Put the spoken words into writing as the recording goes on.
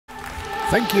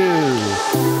Thank you.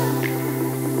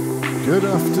 Good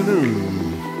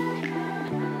afternoon.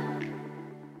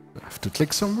 I have to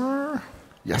click somewhere.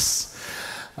 Yes.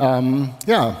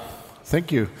 Yeah,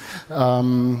 thank you.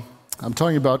 I'm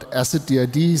talking about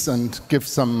AssetDIDs and give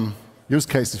some use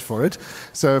cases for it.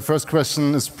 So first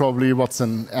question is probably, what's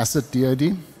an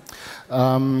AssetDID?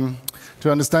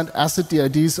 To understand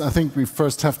AssetDIDs, I think we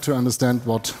first have to understand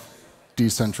what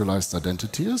decentralized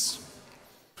identity is.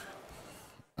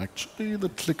 Actually, the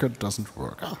clicker doesn't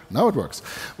work. Ah, now it works.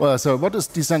 Well, so what is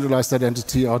decentralized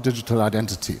identity or digital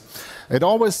identity? It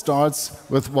always starts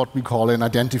with what we call an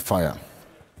identifier.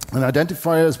 An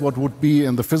identifier is what would be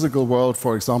in the physical world,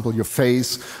 for example, your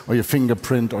face or your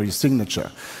fingerprint or your signature.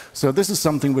 So this is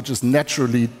something which is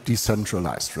naturally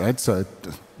decentralized, right? So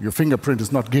your fingerprint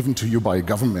is not given to you by a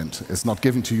government. It's not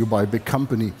given to you by a big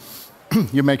company.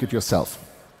 You make it yourself.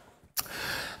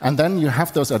 And then you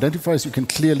have those identifiers, you can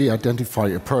clearly identify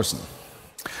a person.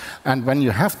 And when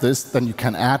you have this, then you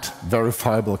can add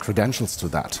verifiable credentials to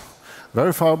that.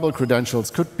 Verifiable credentials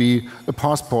could be a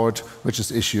passport which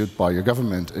is issued by your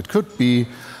government. It could be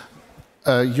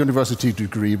a university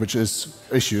degree which is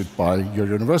issued by your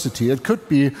university. It could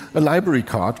be a library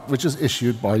card which is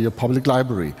issued by your public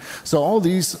library. So all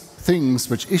these things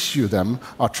which issue them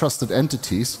are trusted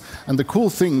entities. And the cool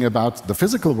thing about the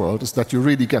physical world is that you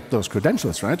really get those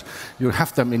credentials, right? You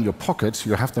have them in your pocket,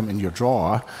 you have them in your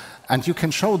drawer, and you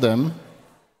can show them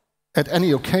at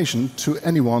any occasion to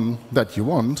anyone that you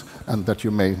want and that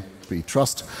you may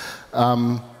trust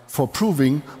for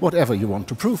proving whatever you want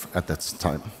to prove at that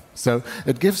time. So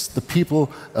it gives the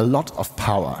people a lot of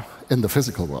power in the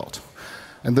physical world.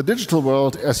 In the digital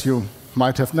world, as you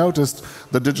might have noticed,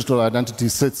 the digital identity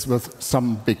sits with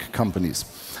some big companies,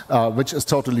 which is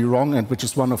totally wrong and which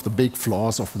is one of the big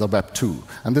flaws of the Web 2.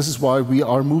 And this is why we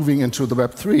are moving into the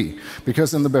Web 3,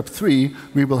 because in the Web 3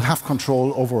 we will have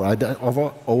control over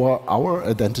our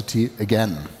identity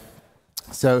again.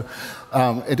 So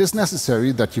it is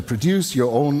necessary that you produce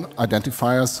your own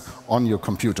identifiers on your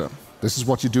computer. This is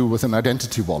what you do with an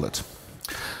identity wallet.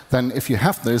 Then if you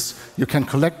have this, you can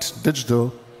collect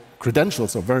digital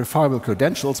credentials or verifiable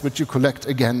credentials, which you collect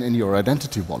again in your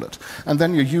identity wallet. And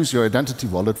then you use your identity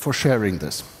wallet for sharing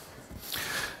this.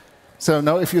 So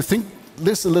now if you think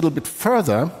this a little bit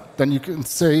further, then you can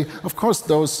say, of course,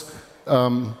 those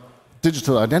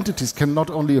digital identities can not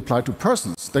only apply to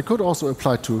persons, they could also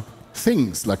apply to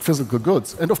things like physical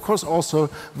goods, and of course also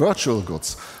virtual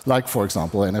goods, like, for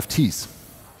example, NFTs.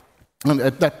 And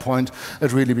at that point,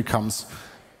 it really becomes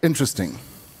interesting.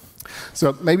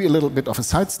 So maybe a little bit of a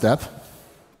sidestep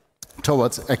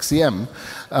towards XCM.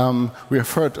 We have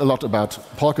heard a lot about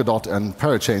Polkadot and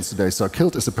parachains today. So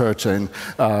KILT is a parachain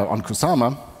on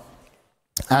Kusama.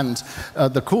 And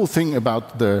the cool thing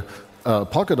about the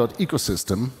Polkadot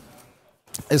ecosystem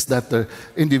is that the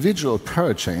individual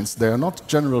parachains, they are not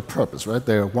general purpose, right?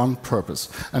 They are one purpose.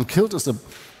 And KILT is a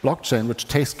blockchain which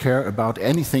takes care about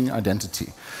anything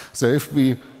identity. So if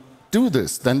we do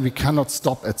this, then we cannot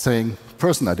stop at saying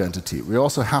person identity. We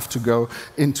also have to go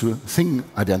into thing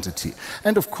identity.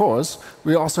 And of course,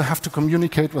 we also have to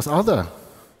communicate with other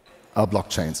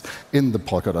blockchains in the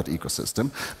Polkadot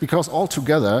ecosystem, because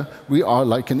altogether we are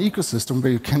like an ecosystem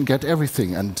where you can get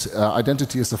everything, and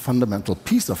identity is a fundamental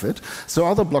piece of it. So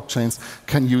other blockchains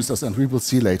can use us, and we will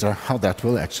see later how that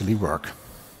will actually work.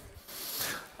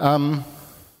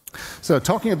 So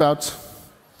talking about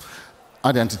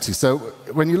identity. So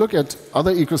when you look at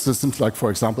other ecosystems, like,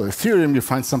 for example, Ethereum, you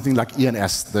find something like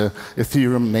ENS, the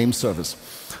Ethereum name service,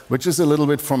 which is a little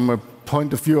bit, from a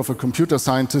point of view of a computer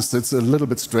scientist, it's a little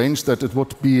bit strange that it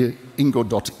would be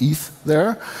Ingo.eth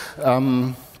there,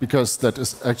 because that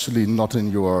is actually not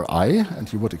in URI,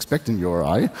 and you would expect in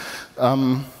URI.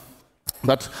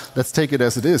 But let's take it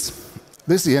as it is.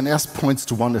 This ENS points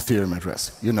to one Ethereum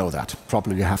address. You know that.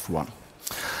 Probably you have one.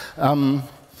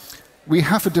 We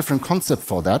have a different concept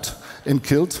for that in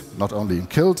KILT, not only in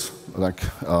KILT, like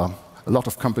a lot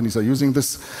of companies are using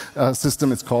this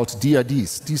system. It's called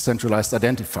DIDs, decentralized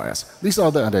identifiers. These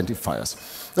are the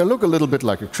identifiers. They look a little bit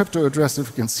like a crypto address, if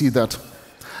you can see that.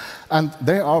 And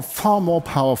they are far more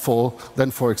powerful than,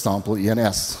 for example,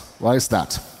 ENS. Why is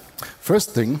that?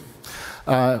 First thing,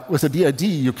 with a DID,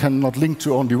 you cannot link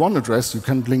to only one address, you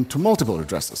can link to multiple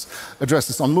addresses.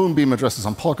 Addresses on Moonbeam, addresses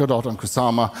on Polkadot, on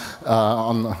Kusama,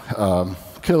 on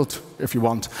KILT, if you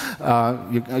want.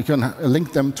 You can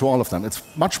link them to all of them. It's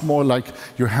much more like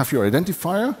you have your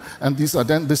identifier, and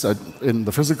in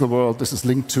the physical world, this is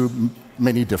linked to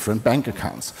many different bank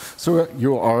accounts. So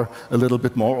you are a little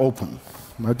bit more open.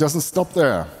 It doesn't stop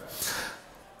there.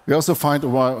 We also found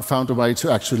a way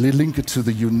to actually link it to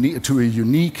a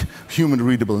unique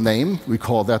human-readable name. We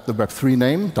call that the Web3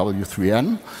 name,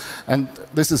 W3N. And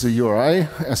this is a URI,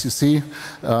 as you see.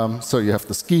 So you have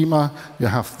the schema, you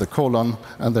have the colon,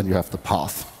 and then you have the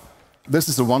path. This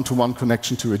is a one-to-one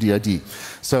connection to a DID.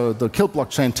 So the KILT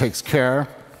blockchain takes care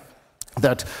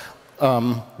that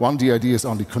one DID is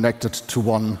only connected to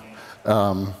one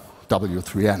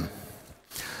W3N.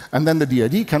 And then the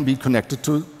DID can be connected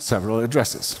to several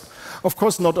addresses. Of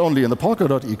course, not only in the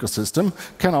Polkadot ecosystem,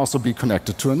 can also be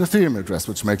connected to an Ethereum address,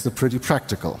 which makes it pretty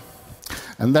practical.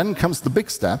 And then comes the big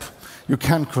step. You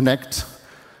can connect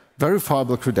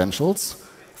verifiable credentials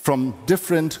from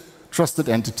different trusted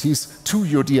entities to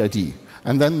your DID.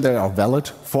 And then they are valid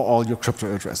for all your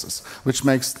crypto addresses, which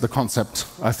makes the concept,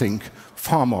 I think,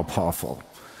 far more powerful.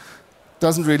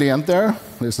 Doesn't really end there.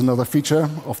 There's another feature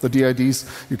of the DIDs.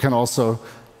 You can also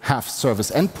have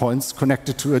service endpoints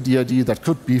connected to a DID. That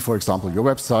could be, for example, your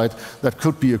website. That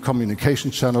could be a communication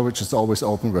channel, which is always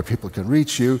open, where people can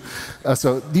reach you.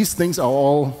 So these things are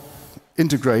all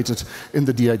integrated in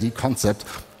the DID concept,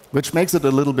 which makes it a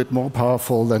little bit more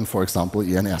powerful than, for example,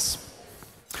 ENS.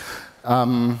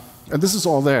 And this is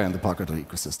all there in the Polkadot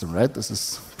ecosystem, right? This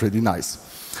is pretty nice.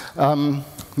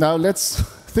 Now let's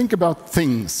think about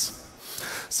things.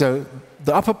 So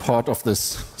the upper part of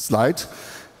this slide,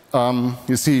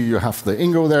 you see you have the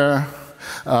Ingo there,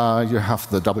 you have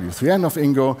the W3N of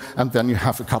Ingo, and then you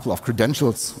have a couple of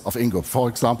credentials of Ingo. For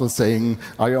example, saying,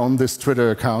 I own this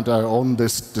Twitter account, I own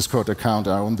this Discord account,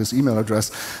 I own this email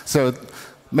address. So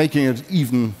making it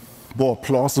even more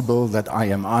plausible that I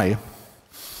am I.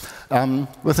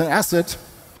 With an asset,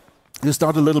 you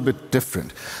start a little bit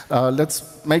different.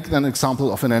 Let's make an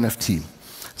example of an NFT.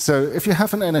 So if you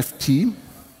have an NFT,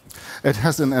 it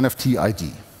has an NFT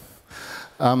ID.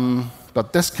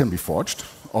 But this can be forged,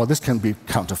 or this can be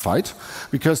counterfeit,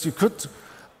 because you could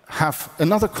have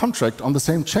another contract on the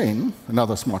same chain,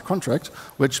 another smart contract,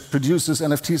 which produces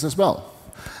NFTs as well.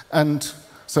 And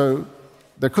so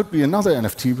there could be another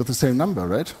NFT with the same number,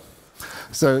 right?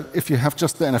 So if you have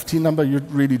just the NFT number, you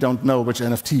really don't know which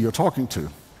NFT you're talking to.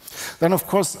 Then, of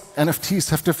course, NFTs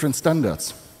have different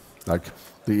standards, like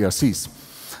the ERCs.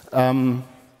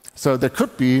 So there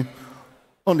could be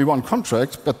only one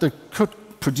contract, but they could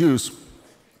produce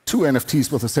two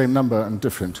NFTs with the same number and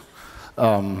different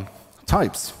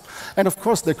types. And of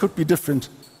course, there could be different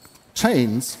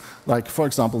chains, like, for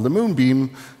example, the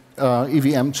Moonbeam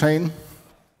EVM chain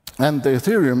and the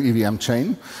Ethereum EVM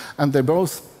chain, and they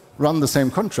both run the same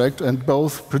contract and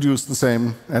both produce the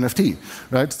same NFT,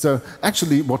 right? So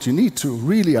actually, what you need to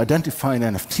really identify an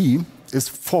NFT is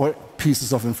 4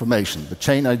 pieces of information: the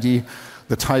chain ID,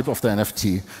 the type of the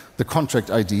NFT, the contract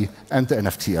ID, and the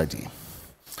NFT ID.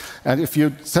 And if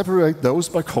you separate those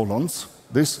by colons,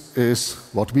 this is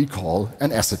what we call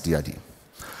an AssetDID.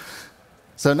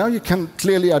 So now you can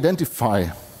clearly identify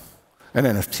an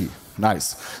NFT.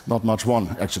 Nice. Not much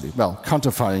one, actually. Well,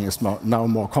 quantifying is now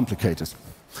more complicated.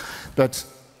 But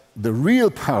the real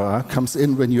power comes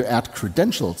in when you add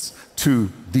credentials to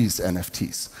these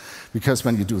NFTs. Because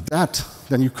when you do that,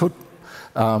 then you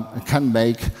can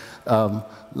make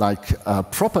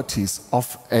properties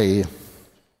of an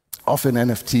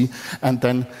NFT and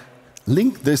then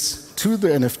link this to the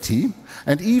NFT.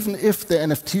 And even if the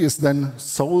NFT is then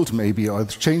sold, maybe, or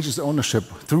changes ownership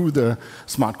through the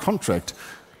smart contract,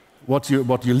 what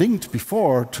you linked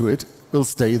before to it will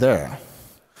stay there.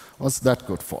 What's that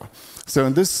good for? So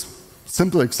in this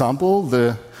simple example,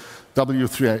 the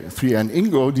W3N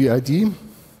Ingo DID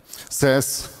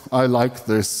says, I like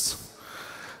this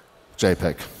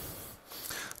JPEG.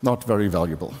 Not very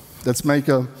valuable. Let's make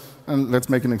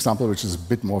an example which is a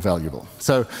bit more valuable.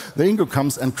 So the Ingo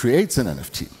comes and creates an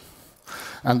NFT.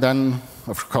 And then,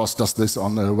 of course, does this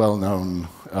on a well-known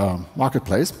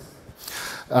marketplace.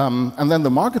 And then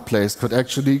the marketplace could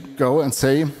actually go and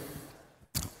say,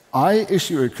 I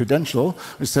issue a credential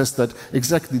which says that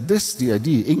exactly this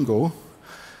DID, Ingo,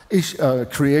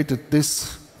 created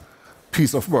this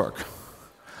piece of work.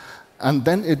 And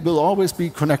then it will always be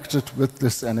connected with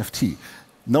this NFT,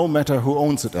 no matter who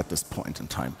owns it at this point in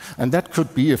time. And that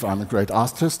could be, if I'm a great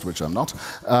artist, which I'm not,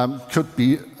 could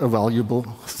be a valuable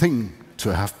thing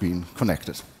to have been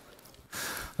connected.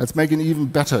 Let's make an even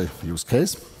better use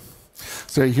case.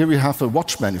 So here we have a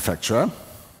watch manufacturer,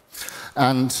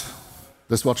 and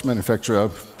this watch manufacturer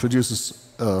produces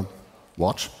a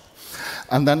watch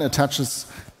and then attaches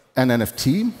an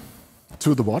NFT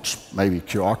to the watch, maybe a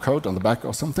QR code on the back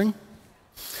or something,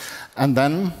 and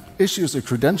then issues a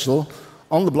credential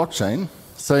on the blockchain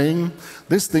saying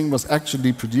this thing was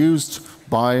actually produced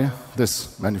by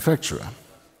this manufacturer.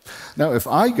 Now, if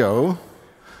I go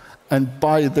and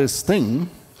buy this thing,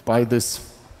 buy this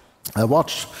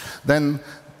watch, then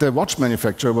the watch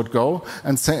manufacturer would go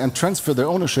and say and transfer the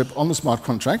ownership on the smart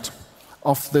contract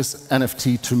of this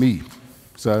NFT to me.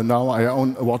 So now I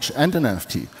own a watch and an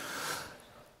NFT.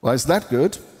 Why is that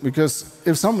good? Because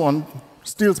if someone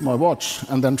steals my watch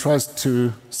and then tries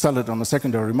to sell it on the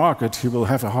secondary market, he will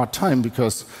have a hard time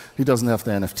because he doesn't have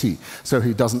the NFT. So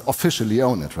he doesn't officially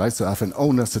own it, right? So I have an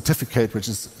owner certificate which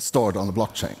is stored on the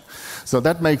blockchain. So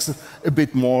that makes it a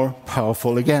bit more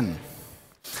powerful again.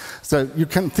 So you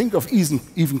can think of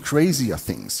even crazier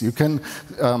things. You can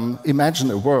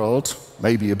imagine a world,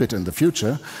 maybe a bit in the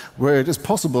future, where it is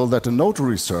possible that a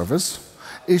notary service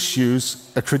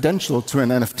issues a credential to an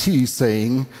NFT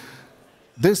saying,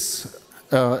 this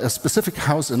a specific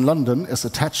house in London is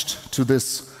attached to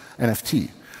this NFT.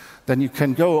 Then you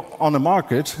can go on a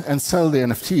market and sell the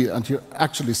NFT, and you're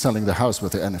actually selling the house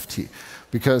with the NFT,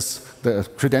 because the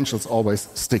credentials always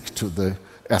stick to the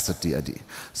AssetDID.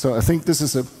 So I think this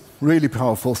is a really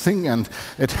powerful thing, and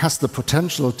it has the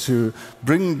potential to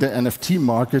bring the NFT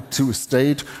market to a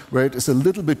state where it is a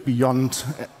little bit beyond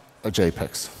a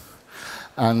JPEGs.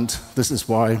 And this is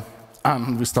why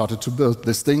we started to build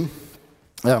this thing.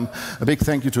 A big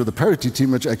thank you to the Parity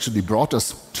team, which actually brought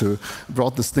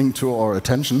this thing to our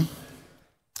attention.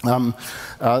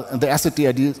 The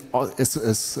AssetDID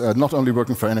is not only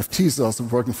working for NFTs, it's also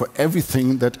working for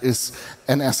everything that is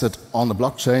an asset on the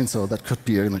blockchain. So that could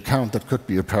be an account, that could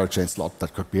be a parachain slot,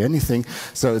 that could be anything.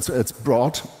 So it's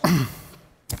broad.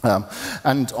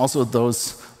 And also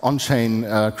those on-chain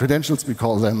credentials, we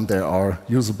call them, they are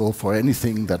usable for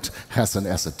anything that has an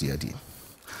AssetDID.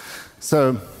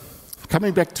 So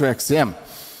coming back to XCM,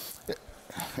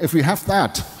 if we have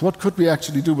that, what could we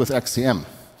actually do with XCM?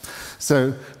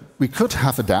 So we could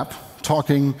have a dApp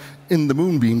talking in the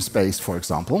Moonbeam space, for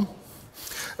example,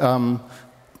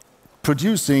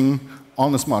 producing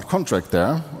on a smart contract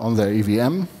there, on their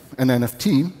EVM, an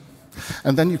NFT,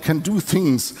 and then you can do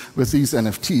things with these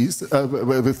NFTs,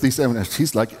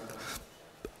 like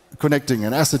connecting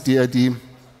an AssetDID,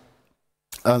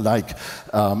 like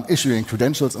issuing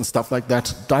credentials and stuff like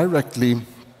that directly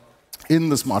in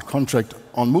the smart contract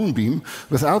on Moonbeam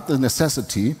without the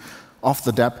necessity of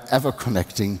the dApp ever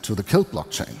connecting to the KILT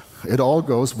blockchain. It all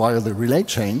goes via the relay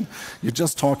chain. You're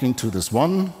just talking to this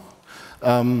one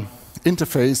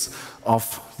interface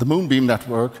of the Moonbeam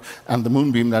network, and the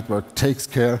Moonbeam network takes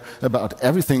care about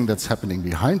everything that's happening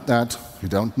behind that. You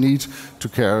don't need to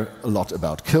care a lot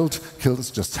about KILT. KILT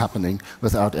is just happening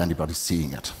without anybody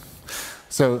seeing it.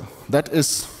 So that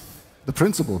is the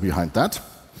principle behind that.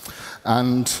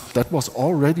 And that was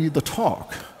already the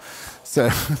talk. So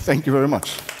thank you very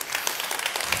much.